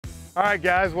All right,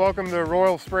 guys, welcome to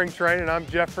Royal Spring Training. I'm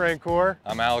Jeff Francoeur.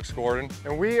 I'm Alex Gordon.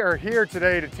 And we are here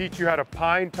today to teach you how to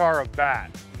pine tar a bat.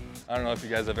 I don't know if you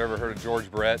guys have ever heard of George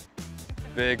Brett,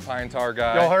 big pine tar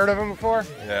guy. Y'all heard of him before?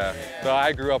 Yeah. So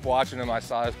I grew up watching him. I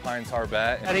saw his pine tar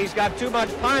bat. And he's got too much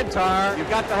pine tar. You've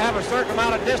got to have a certain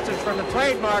amount of distance from the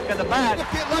trademark in the bat.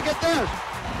 Look at this.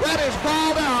 Brett is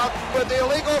called out with the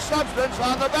illegal substance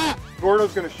on the bat.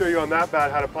 Gordo's going to show you on that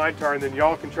bat how to pine tar, and then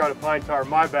y'all can try to pine tar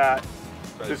my bat.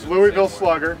 This Louisville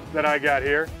Slugger that I got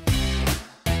here.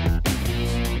 I'm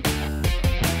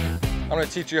going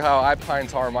to teach you how I pine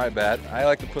tar my bat. I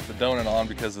like to put the donut on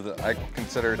because of I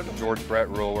consider it the George Brett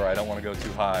rule where I don't want to go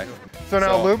too high. So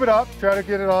now lube it up, try to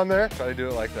get it on there. Try to do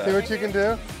it like that. See what you can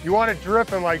do? You want it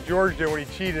dripping like George did when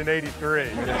he cheated in '83.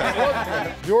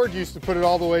 George used to put it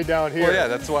all the way down here. Well, yeah,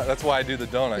 that's why I do the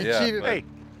donut, He yeah. cheated. Hey,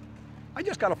 I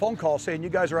just got a phone call saying you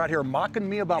guys are out here mocking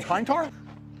me about pine tar?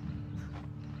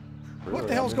 What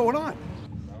the hell's going on?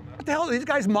 What the hell, are these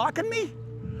guys mocking me?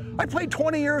 I played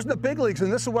 20 years in the big leagues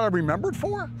and this is what I'm remembered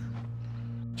for?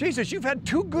 Jesus, you've had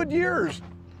 2 good years.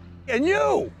 And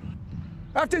you,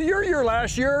 after your year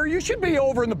last year, you should be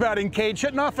over in the batting cage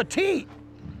hitting off a tee.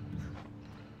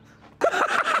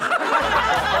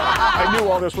 I knew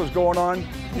all this was going on.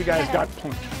 You guys got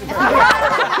punked.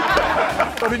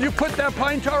 So did you put that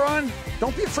pine tar on?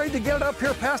 Don't be afraid to get it up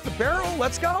here past the barrel.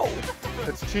 Let's go.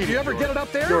 That's cheating. Did you ever George. get it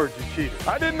up there? George, you cheated.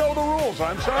 I didn't know the rules.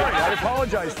 I'm sorry. I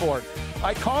apologize for it.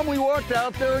 I calmly walked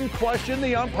out there and questioned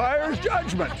the umpire's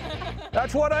judgment.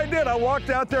 That's what I did. I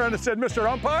walked out there and I said, Mr.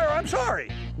 Umpire, I'm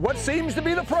sorry. What seems to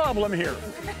be the problem here?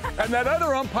 And that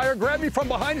other umpire grabbed me from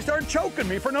behind and started choking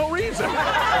me for no reason.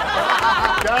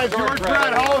 Guys, George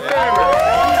Brett, Hall of Famer.